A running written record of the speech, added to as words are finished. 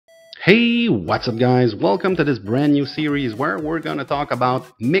Hey, what's up guys? Welcome to this brand new series where we're gonna talk about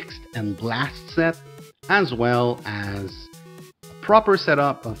mixed and blast set as well as a proper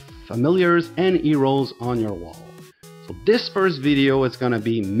setup of familiars and heroes on your wall. So this first video is gonna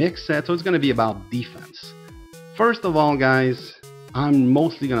be mixed set, so it's gonna be about defense. First of all guys, I'm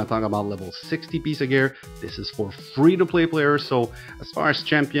mostly gonna talk about level 60 piece of gear. This is for free-to-play players, so as far as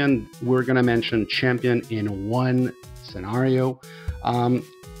champion, we're gonna mention champion in one scenario.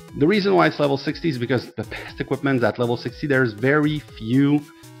 The reason why it's level 60 is because the best equipment is at level 60. There's very few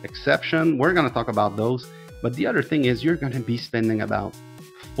exceptions. We're going to talk about those. But the other thing is you're going to be spending about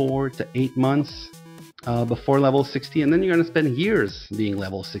 4 to 8 months before level 60. And then you're going to spend years being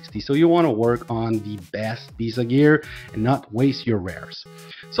level 60. So you want to work on the best piece of gear and not waste your rares.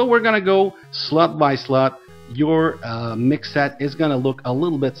 So we're going to go slot by slot. Your mix set is going to look a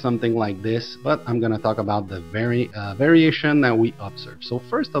little bit something like this, but I'm going to talk about the variation that we observe. So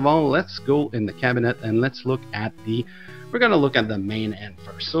first of all, let's go in the cabinet and let's look at we're going to look at the main end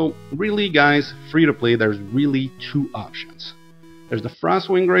first. So really guys, free to play, there's really two options. There's the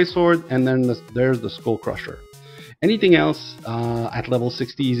Frostwing Greatsword and then there's the Skull Crusher. Anything else at level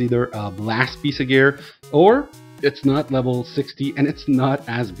 60 is either a blast piece of gear or it's not level 60 and it's not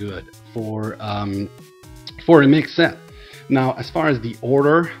as good for a mixed set. Now, as far as the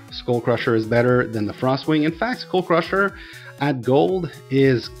order, Skull Crusher is better than the Frostwing. In fact, Skull Crusher at gold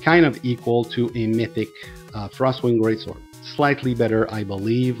is kind of equal to a mythic Frostwing Greatsword. Slightly better, I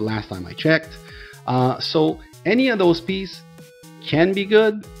believe, last time I checked. So any of those pieces can be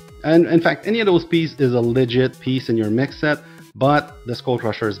good. And in fact, any of those pieces is a legit piece in your mix set, but the Skull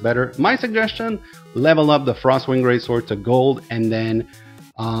Crusher is better. My suggestion, level up the Frostwing Greatsword to gold and then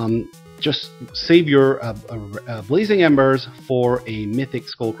just save your Blazing Embers for a mythic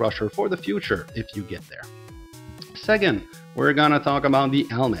Skull Crusher for the future if you get there. Second, we're gonna talk about the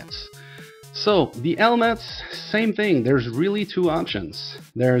helmets. So the helmets, same thing. There's really two options.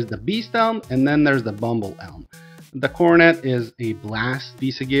 There's the Beast Helm and then there's the Bumble Helm. The Coronet is a blast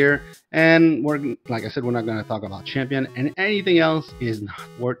piece of gear, and like I said, we're not going to talk about champion, and anything else is not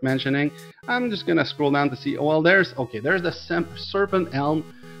worth mentioning. I'm just going to scroll down to see. Oh, well, there's the Serpent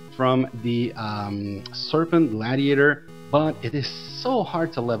Helm from the Serpent Gladiator, but it is so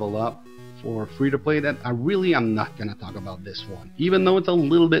hard to level up for free to play that I'm not gonna talk about this one, even though it's a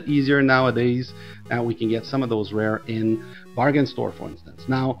little bit easier nowadays. Now we can get some of those rare in bargain store, for instance.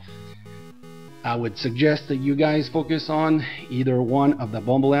 Now I would suggest that you guys focus on either one of the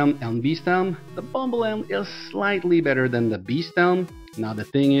Bumble Helm and Beast Helm. The Bumble Helm is slightly better than the Beast Helm. Now the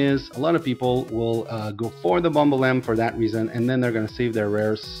thing is, a lot of people will go for the Bumble Helm for that reason, and then they're going to save their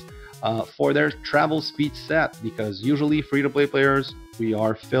rares for their travel speed set, because usually free-to-play players, we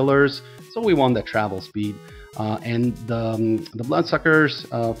are fillers, so we want the travel speed. And the Bloodsuckers,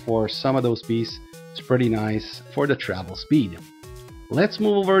 for some of those pieces, it's pretty nice for the travel speed. Let's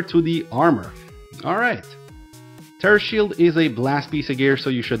move over to the armor. All right. Terror Shield is a blast piece of gear, so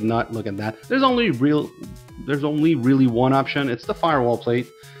you should not look at that. There's only really one option. It's the Firewall Plate.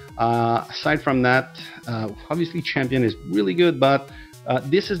 Aside from that, obviously Champion is really good, but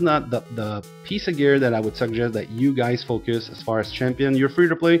this is not the piece of gear that I would suggest that you guys focus as far as Champion. You're free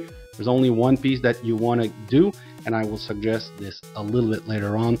to play. There's only one piece that you want to do, and I will suggest this a little bit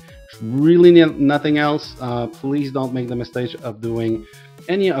later on. Really nothing else. Please don't make the mistake of doing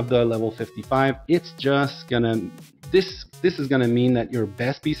any of the level 55. It's just gonna this is gonna mean that your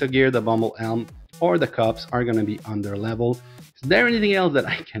best piece of gear, the Bumble Helm or the cups, are gonna be under level. Is there anything else that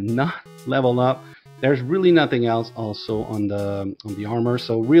I cannot level up? There's really nothing else also on the armor.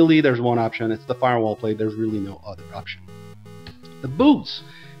 So really there's one option. It's the Firewall Plate. There's really no other option. The boots.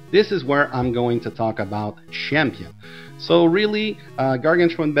 This is where I'm going to talk about champion. So really,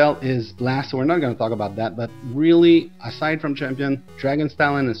 Gargantuan Belt is blast, so we're not going to talk about that. But really, aside from champion, Dragon's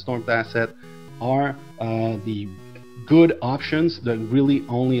Talon and Storm Tasset are the good options, the really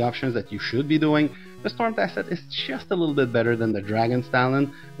only options that you should be doing. The Storm Tasset is just a little bit better than the Dragon's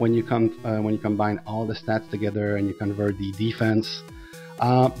Talon when you combine all the stats together and you convert the defense.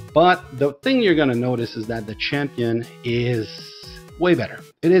 But the thing you're going to notice is that the champion is way better.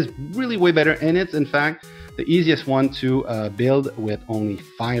 It is really way better, and it's in fact the easiest one to build with only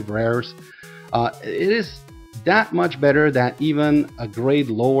 5 rares. It is that much better than even a grade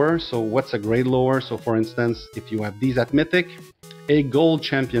lower. So what's a grade lower? So for instance, if you have these at Mythic, a gold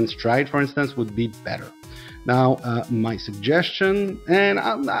champion stride, for instance, would be better. Now, my suggestion, and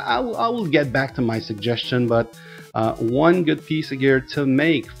I will get back to my suggestion, but one good piece of gear to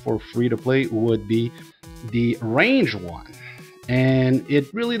make for free to play would be the range one. And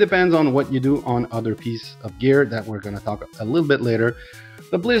it really depends on what you do on other pieces of gear that we're going to talk a little bit later.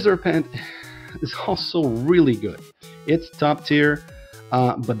 The Blizzard pen is also really good. It's top tier,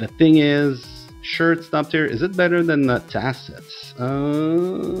 but the thing is, sure, it's top tier. Is it better than the Tassets?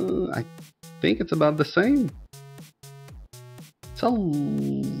 I think it's about the same. It's a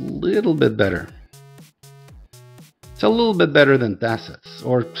little bit better. It's a little bit better than Tassets,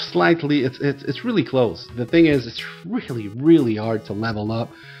 or slightly. It's really close. The thing is, it's really hard to level up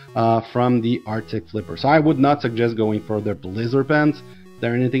from the Arctic Flipper. So I would not suggest going for their Blizzard pens. Is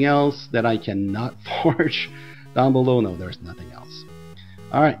there anything else that I cannot forge down below? No, there's nothing else.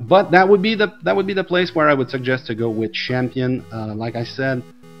 All right, but that would be the place where I would suggest to go with Champion. Like I said,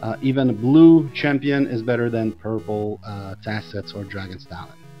 even a blue Champion is better than purple Tassets or Dragon's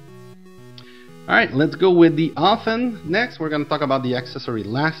Talon. All right, let's go with the Offen. Next, we're going to talk about the accessory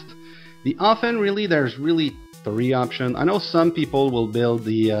last. The Offen, really, there's really three options. I know some people will build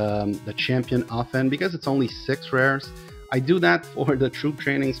the Champion Offen because it's only 6 rares. I do that for the troop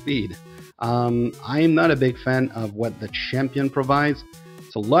training speed. I'm not a big fan of what the Champion provides.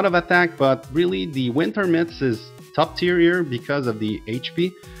 It's a lot of attack, but really the Winter Mitts is top tier here because of the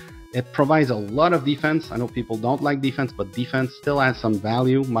HP. It provides a lot of defense. I know people don't like defense, but defense still has some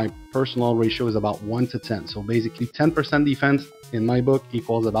value. My personal ratio is about 1 to 10. So basically 10% defense in my book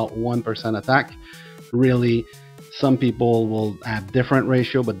equals about 1% attack. Really, some people will have different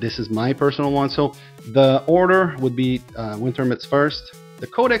ratio, but this is my personal one. So the order would be Winter Mitts first. The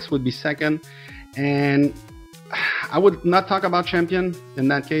Codex would be second. And I would not talk about Champion in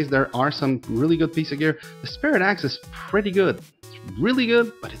that case. There are some really good pieces of gear. The Spirit Axe is pretty good. Really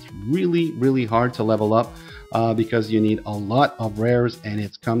good, but it's really hard to level up because you need a lot of rares, and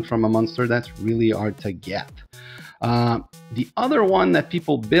it comes from a monster that's really hard to get. The other one that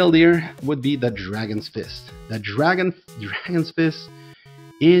people build here would be the Dragon's Fist. The Dragon's Fist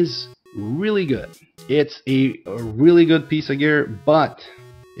is really good. It's a really good piece of gear, but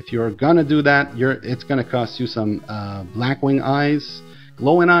if you're gonna do that, it's gonna cost you some Blackwing eyes,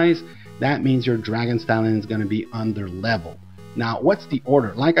 glowing eyes. That means your Dragon's Talon is gonna be under level. Now, what's the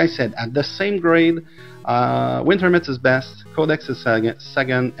order? Like I said, at the same grade, Winter Mitts is best, Codex is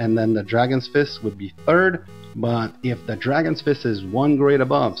second, and then the Dragon's Fist would be third. But if the Dragon's Fist is 1 grade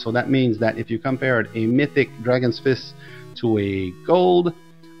above, so that means that if you compared a Mythic Dragon's Fist to a Gold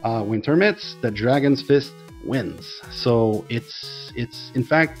Winter Mitts, the Dragon's Fist wins. So in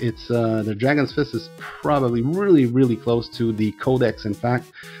fact, the Dragon's Fist is probably really close to the Codex, in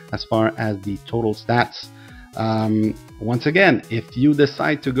fact, as far as the total stats. Once again, if you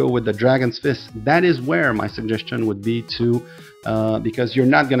decide to go with the Dragon's Fist, that is where my suggestion would be to, because you're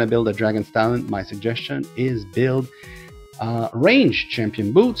not going to build a Dragon's Talon, my suggestion is build range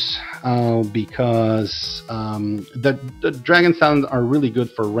Champion Boots, because the Dragon's Talons are really good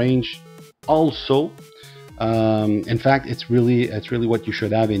for range also. In fact, it's really what you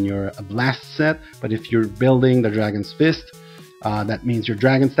should have in your blast set. But if you're building the Dragon's Fist, that means your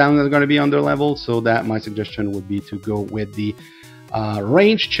Dragon's Talon is going to be under level, so that my suggestion would be to go with the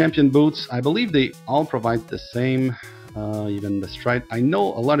range Champion Boots. I believe they all provide the same, even the stride. I know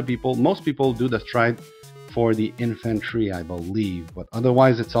a lot of people, most people do the stride for the infantry, I believe, but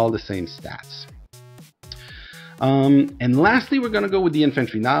otherwise it's all the same stats. And lastly, we're going to go with the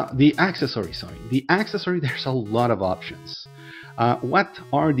infantry. Now, the accessory, there's a lot of options. What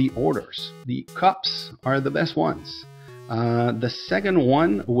are the orders? The cups are the best ones. The second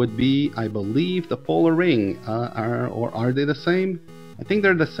one would be, I believe, the polar ring. Or are they the same? I think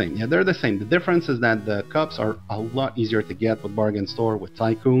they're the same. Yeah, they're the same. The difference is that the cups are a lot easier to get with Bargain Store, with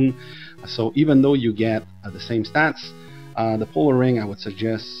Tycoon. So even though you get the same stats, the polar ring, I would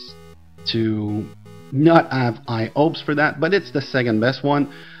suggest to not have high hopes for that, but it's the second best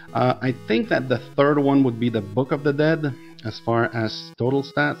one. I think that the third one would be the Book of the Dead as far as total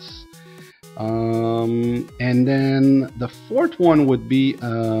stats. And then the fourth one would be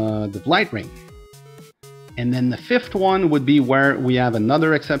the Blight Ring. And then the fifth one would be where we have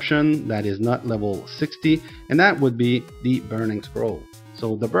another exception that is not level 60, and that would be the Burning Scroll.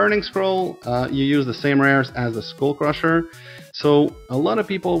 So the Burning Scroll, you use the same rares as the Skull Crusher. So a lot of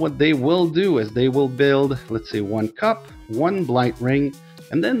people, what they will do is they will build, let's say, 1 cup, 1 Blight Ring,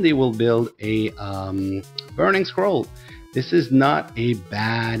 and then they will build a Burning Scroll. This is not a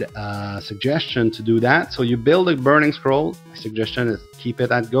bad suggestion to do that. So you build a Burning Scroll. My suggestion is keep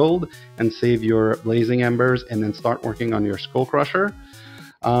it at gold and save your Blazing Embers and then start working on your Skull Crusher.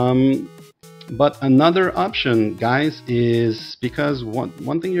 But another option, guys, is because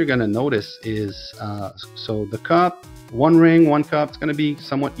one thing you're going to notice is, so the cup, 1 ring, 1 cup, it's going to be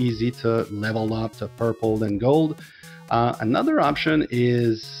somewhat easy to level up to purple and gold. Another option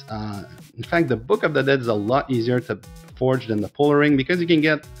is, in fact, the Book of the Dead is a lot easier to forged in the Polar Ring, because you can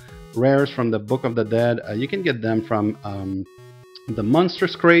get rares from the Book of the Dead. You can get them from the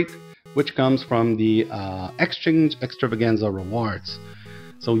Monstrous Crate, which comes from the Exchange Extravaganza rewards.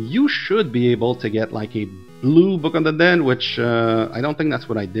 So you should be able to get like a blue Book of the Dead, which I don't think that's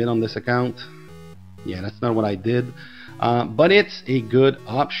what I did on this account. Yeah, that's not what I did. But it's a good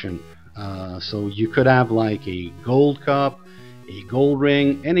option. So you could have like a gold cup, a gold ring,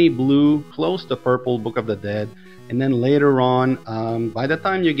 and a blue close to purple Book of the Dead. And then later on, by the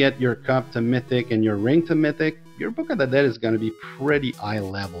time you get your cup to mythic and your ring to mythic, your Book of the Dead is going to be pretty high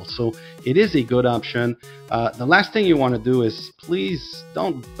level. So it is a good option. The last thing you want to do is please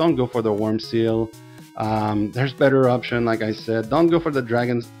don't go for the Worm Seal. There's better option, like I said. Don't go for the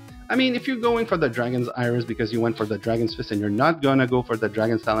Dragon's. I mean, if you're going for the Dragon's Iris because you went for the Dragon's Fist and you're not gonna go for the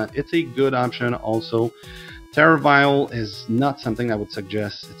Dragon's Talent, it's a good option also. Terror Vial is not something I would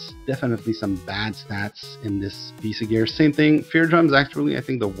suggest. It's definitely some bad stats in this piece of gear. Same thing, Fear Drum is actually, I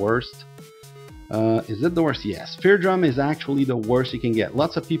think, the worst. Is it the worst? Yes. Fear Drum is actually the worst you can get.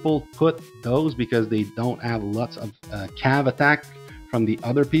 Lots of people put those because they don't have lots of cav attack from the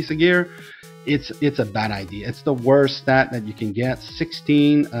other piece of gear. It's a bad idea. It's the worst stat that you can get.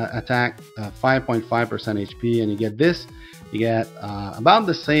 16 attack, 5.5% HP, and you get this. You get about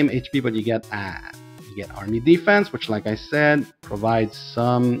the same HP, but you get army defense, which, like I said, provides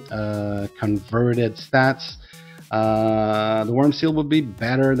some converted stats. The Worm Seal would be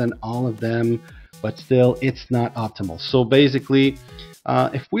better than all of them, but still, it's not optimal. So basically,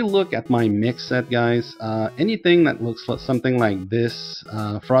 if we look at my mix set, guys, anything that looks like something like this,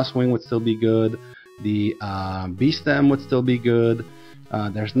 Frostwing would still be good. The Beast Stem would still be good.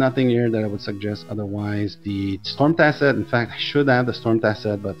 There's nothing here that I would suggest otherwise. The Storm Tasset, in fact, I should have the Storm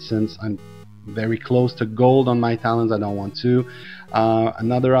Tasset, but since I'm very close to gold on my talents, I don't want to.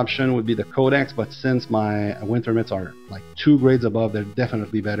 Another option would be the Codex, but since my Winter Mitts are like 2 grades above, they're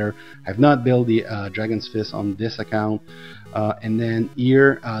definitely better. I've not built the Dragon's Fist on this account. And then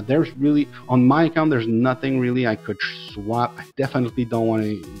here, there's really, on my account, there's nothing really I could swap. I definitely don't want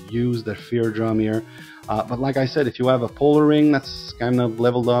to use the Fear Drum here. But like I said, if you have a Polar Ring that's kind of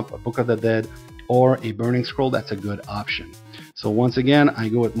leveled up, a Book of the Dead, or a Burning Scroll, that's a good option. So once again, I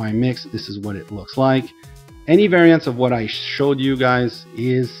go with my mix. This is what it looks like. Any variants of what I showed you guys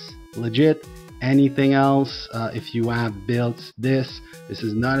is legit. Anything else, if you have built this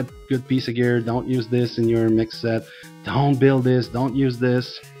is not a good piece of gear. Don't use this in your mix set. Don't build this. Don't use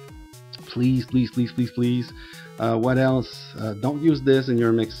this. Please, please, please, please, please. What else? Don't use this in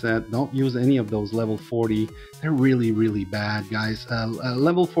your mix set. Don't use any of those level 40. They're really, really bad, guys.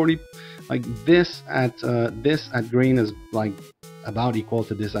 Level 40, like this at green is like about equal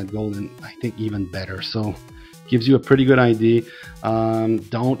to this at gold, and I think even better. So gives you a pretty good idea.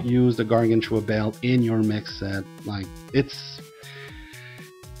 Don't use the Gargantua belt in your mix set. Like,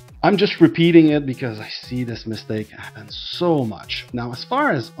 I'm just repeating it because I see this mistake happen so much. Now, as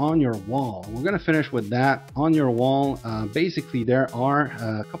far as on your wall, we're gonna finish with that. On your wall, basically there are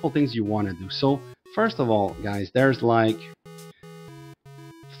a couple things you want to do. So first of all, guys, there's like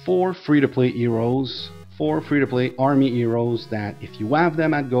 4 free-to-play heroes, 4 free-to-play army heroes that if you have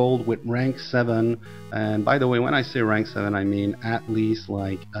them at gold with rank 7, and by the way, when I say rank 7, I mean at least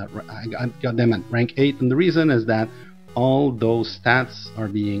like I got them at rank 8, and the reason is that all those stats are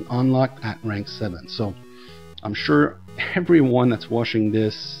being unlocked at rank 7. So I'm sure everyone that's watching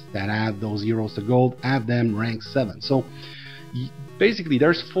this that have those heroes to gold have them rank 7. So basically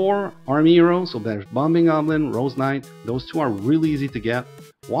there's 4 army heroes. So there's Bombing Goblin, Rose Knight. Those 2 are really easy to get.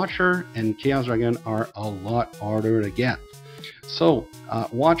 Watcher and Chaos Dragon are a lot harder to get. So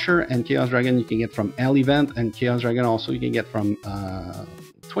Watcher and Chaos Dragon you can get from L event, and Chaos Dragon also you can get from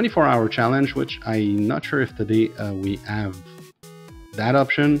 24-hour challenge, which I'm not sure if today we have that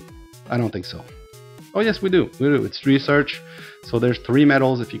option. I don't think so. Oh yes, we do. It's research. So there's 3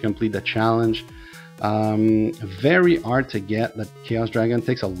 medals if you complete the challenge. Very hard to get. The Chaos Dragon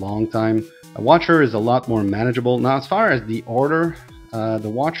takes a long time. A Watcher is a lot more manageable. Now, as far as the order, the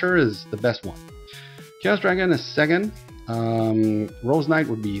Watcher is the best one. Chaos Dragon is 2nd. Rose Knight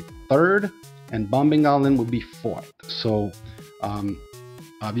would be 3rd, and Bombing Goblin would be 4th. So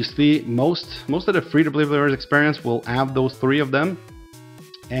obviously most of the free-to-play players experience will have those 3 of them,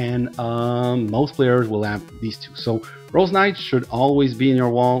 and most players will have these 2. So Rose Knight should always be in your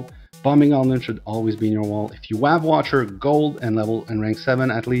wall. Bombing Goblin should always be in your wall. If you have Watcher, gold and level and rank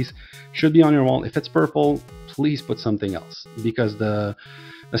 7 at least, should be on your wall. If it's purple, please put something else, because the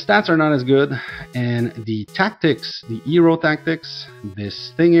stats are not as good, and the tactics, the hero tactics,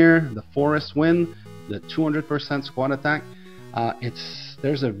 this thing here, the Forest Wind, the 200% squad attack, it's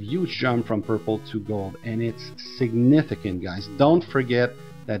there's a huge jump from purple to gold, and it's significant, guys. Don't forget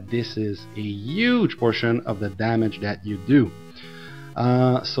that this is a huge portion of the damage that you do.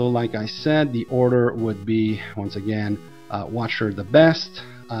 So like I said, the order would be, once again, Watcher the best,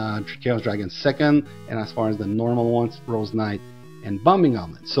 Chaos Dragon second, and as far as the normal ones, Rose Knight and Bombing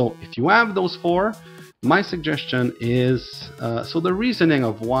Helmet. So if you have those four, my suggestion is, so the reasoning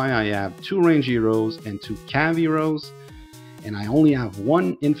of why I have 2 range heroes and 2 cav heroes, and I only have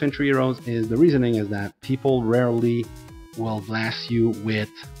 1 infantry heroes, is the reasoning is that people rarely will blast you with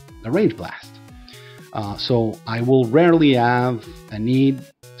the range blast. So I will rarely have a need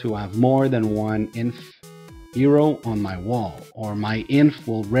to have more than 1 inf hero on my wall, or my inf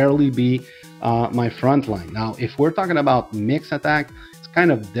will rarely be my front line. Now if we're talking about mix attack, it's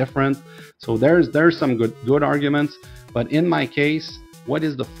kind of different. So there's some good arguments, but in my case, what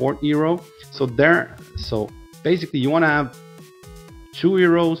is the 4th hero? So basically you want to have 2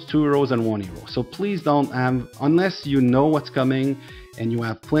 heroes, 2 heroes, and 1 hero. So please don't have, unless you know what's coming and you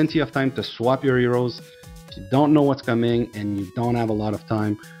have plenty of time to swap your heroes. If you don't know what's coming and you don't have a lot of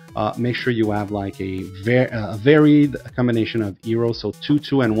time, make sure you have like a varied combination of heroes. So 2,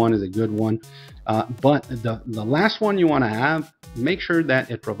 2, and 1 is a good one. But the last one you want to have, make sure that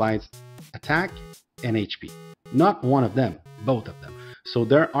it provides attack and HP. Not one of them, both of them. So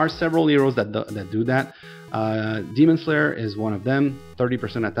there are several heroes that do that. Demon Slayer is one of them.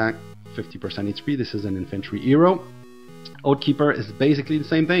 30% attack, 50% HP. This is an infantry hero. Oathkeeper is basically the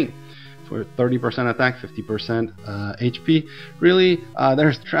same thing. For 30% attack, 50% HP. Really,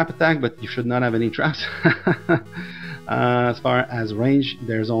 there's trap attack, but you should not have any traps. As far as range,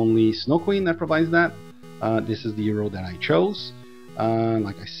 there's only Snow Queen that provides that. This is the hero that I chose.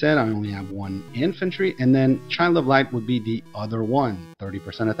 Like I said, I only have 1 infantry, and then Child of Light would be the other one.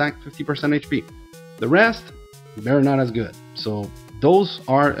 30% attack, 50% HP. The rest, they're not as good. So those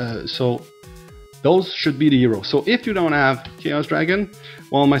are those should be the heroes. So if you don't have Chaos Dragon,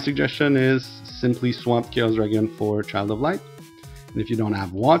 well, my suggestion is simply swap Chaos Dragon for Child of Light. And if you don't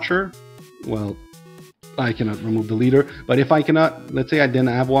have Watcher, well, I cannot remove the leader. But if I cannot, let's say I didn't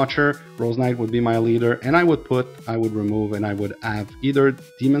have Watcher, Rose Knight would be my leader, and I would remove, and I would have either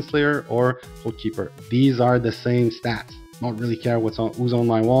Demon Slayer or Oathkeeper. These are the same stats. Don't really care who's on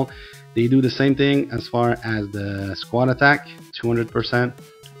my wall. They do the same thing as far as the squad attack, 200%.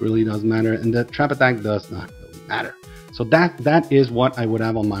 Really doesn't matter, and the trap attack does not really matter. So that is what I would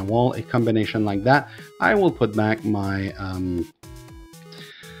have on my wall, a combination like that. I will put back my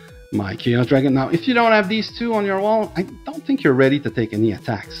my Chaos Dragon. Now if you don't have these 2 on your wall, I don't think you're ready to take any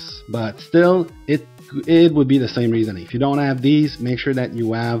attacks, but still it would be the same reasoning. If you don't have these, make sure that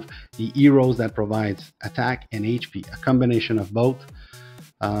you have the heroes that provides attack and HP, a combination of both,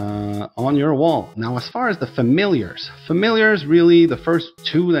 on your wall. Now as far as the familiars, really the first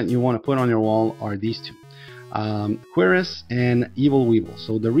 2 that you want to put on your wall are these 2, Quirus and Evil Weevil.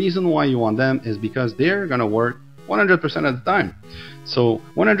 So the reason why you want them is because they're gonna work 100% of the time. So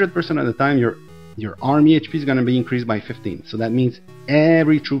 100% of the time your army HP is going to be increased by 15. So that means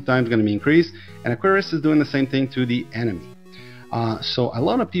every troop time is going to be increased, and Aquarius is doing the same thing to the enemy. So a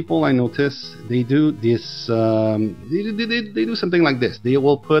lot of people, I notice, they do this, they do something like this. They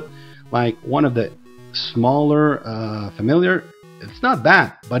will put like one of the smaller familiar. It's not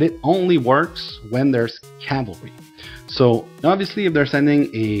bad, but it only works when there's cavalry. So obviously if they're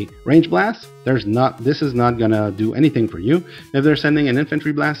sending a range blast, this is not gonna do anything for you. If they're sending an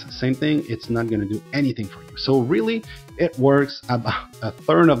infantry blast, same thing, it's not gonna do anything for you. So really it works about a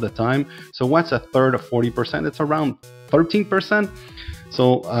third of the time. So what's a third of 40%? It's around 13%.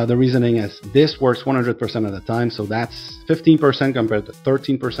 So the reasoning is this works 100% of the time. So that's 15% compared to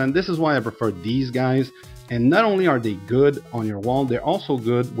 13%. This is why I prefer these guys. And not only are they good on your wall, they're also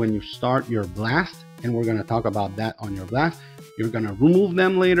good when you start your blast. And we're going to talk about that on your blast. You're going to remove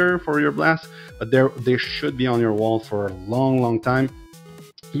them later for your blast, but they should be on your wall for a long time.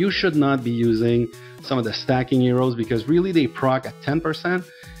 You should not be using some of the stacking heroes because really they proc at 10%.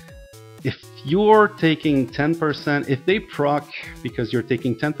 If you're taking 10%, if they proc because you're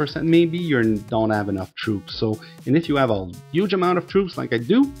taking 10%, maybe you don't have enough troops. So, and if you have a huge amount of troops like I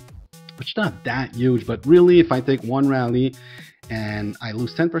do, which is not that huge, but really if I take one rally and I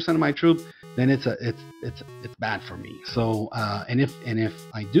lose 10% of my troop, then it's bad for me. So and if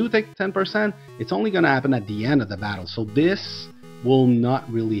I do take 10%, it's only going to happen at the end of the battle. So this will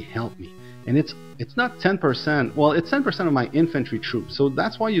not really help me. And it's not 10%. Well, it's 10% of my infantry troops. So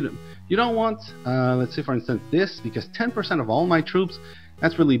that's why you don't want let's say for instance this, because 10% of all my troops,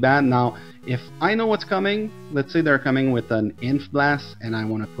 that's really bad. Now if I know what's coming, let's say they're coming with an inf blast, and I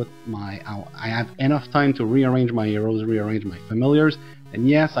want to put I have enough time to rearrange my heroes, rearrange my familiars, And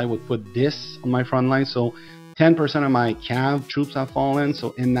yes, I would put this on my front line. So 10% of my cav troops have fallen.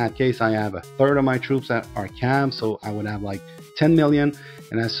 So in that case, I have a third of my troops that are cav. So I would have like 10 million.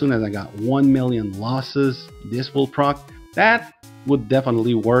 And as soon as I got 1 million losses, this will proc. That would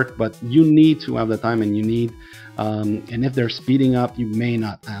definitely work, but you need to have the time, and you need, and if they're speeding up, you may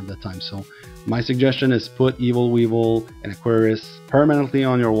not have the time. So my suggestion is put Evil Weevil and Aquarius permanently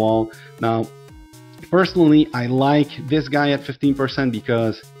on your wall. Now, personally, I like this guy at 15%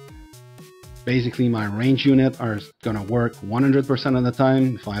 because basically my range unit are gonna work 100% of the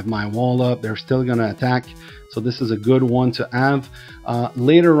time. If I have my wall up, they're still gonna attack. So this is a good one to have.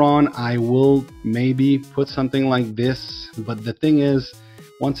 Later on, I will maybe put something like this, but the thing is,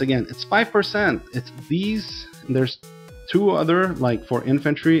 once again, it's 5%. It's these. There's two other, like for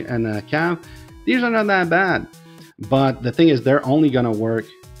infantry and cav. These are not that bad, but the thing is, they're only gonna work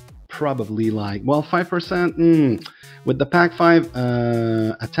probably like, well, 5%. With the pack 5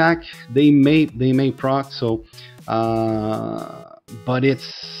 attack, they may proc. So, but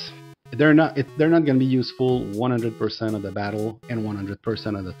they're not going to be useful 100% of the battle and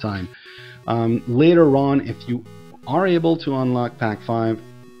 100% of the time. Later on, if you are able to unlock pack 5,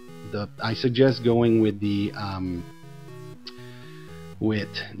 I suggest going with the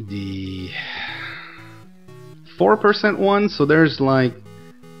 4% one. So there's like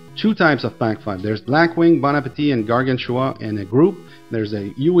two types of pack 5. There's Blackwing, Bon Appetit, and Gargantua in a group. There's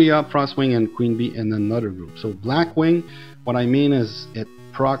a UE Up, Frostwing, and Queen Bee in another group. So Blackwing, what I mean is it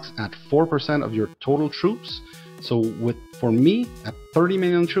procs at 4% of your total troops. So for me, at 30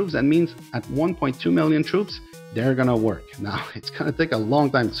 million troops, that means at 1.2 million troops, they're gonna work. Now, it's gonna take a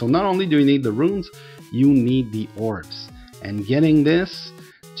long time. So not only do you need the runes, you need the orbs. And getting this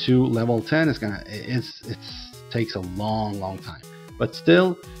to level 10 is it takes a long time. But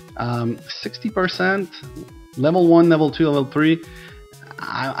still, 60%, level 1, level 2, level 3,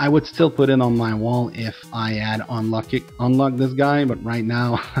 I would still put it on my wall if I had unlocked this guy. But right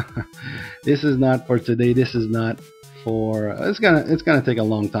now, this is not for today. This is not for, it's gonna take a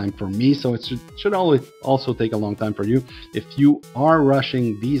long time for me, so it should always also take a long time for you. If you are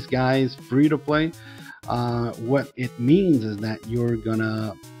rushing these guys free to play, what it means is that you're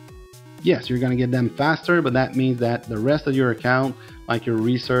gonna get them faster, but that means that the rest of your account, like your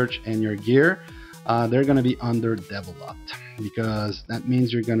research and your gear, they're gonna be underdeveloped, because that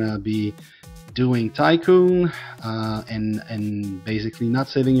means you're gonna be doing Tycoon and basically not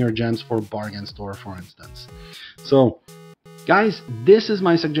saving your gems for Bargain Store, for instance. So guys, this is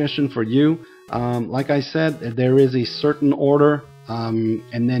my suggestion for you. Like I said, there is a certain order,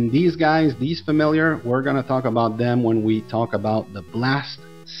 and then these guys, these familiar, we're gonna talk about them when we talk about the blast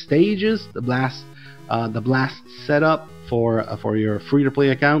stages, the blast setup for your free-to-play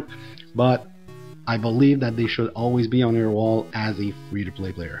account. But I believe that they should always be on your wall as a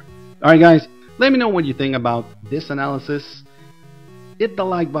free-to-play player. Alright guys, let me know what you think about this analysis. Hit the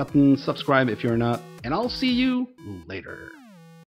like button, subscribe if you're not, and I'll see you later.